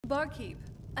Barkeep,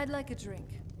 I'd like a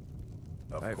drink.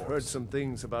 I've heard some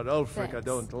things about Ulfric I Thanks.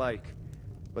 don't like,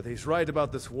 but he's right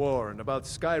about this war and about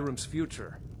Skyrim's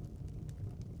future.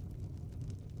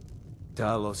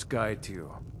 Talos guide to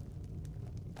you.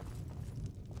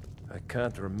 I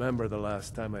can't remember the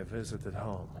last time I visited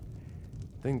home.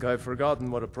 Think I've forgotten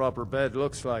what a proper bed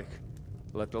looks like,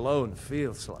 let alone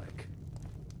feels like.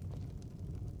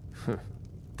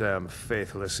 Damn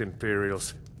faithless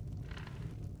Imperials.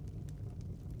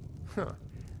 Huh.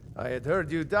 I had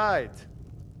heard you died.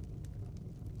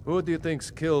 Who do you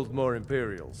think's killed more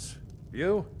Imperials?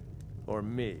 You? Or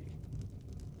me?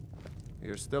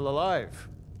 You're still alive.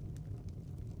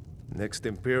 Next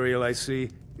Imperial I see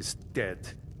is dead.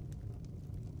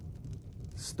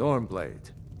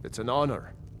 Stormblade, it's an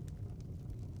honor.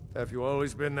 Have you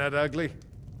always been that ugly?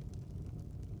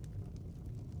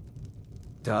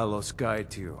 Talos guide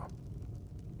to you.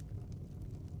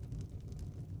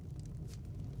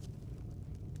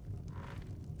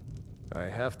 I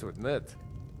have to admit,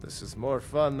 this is more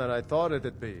fun than I thought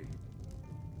it'd be.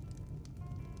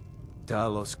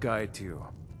 Talos guide to you.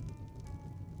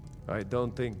 I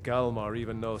don't think Galmar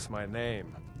even knows my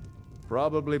name.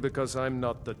 Probably because I'm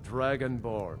not the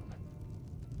Dragonborn.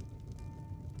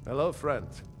 Hello, friend.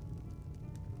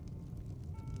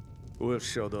 We'll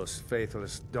show those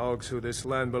faithless dogs who this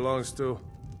land belongs to.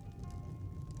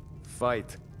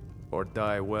 Fight, or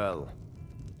die well.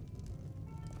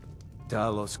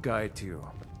 Talos guide to you.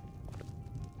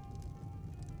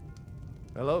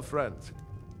 Hello, friend.